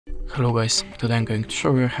Hello guys, today I'm going to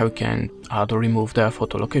show you how you can add or remove the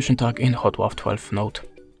photo location tag in HOTWAV Note.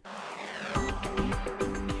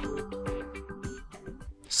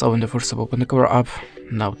 So in the first step, open the Camera app,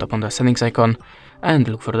 now tap on the settings icon and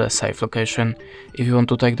look for the save location. If you want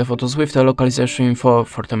to take the photos with the localization info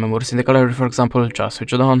for the memories in the gallery, for example, just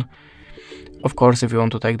switch it on. Of course, if you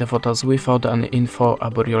want to take the photos without any info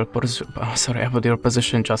about your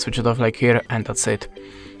position, just switch it off like here, and that's it.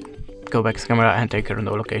 Go back to the camera and take your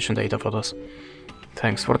no location data photos.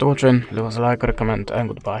 Thanks for watching, leave us a like, recommend, and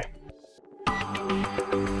goodbye.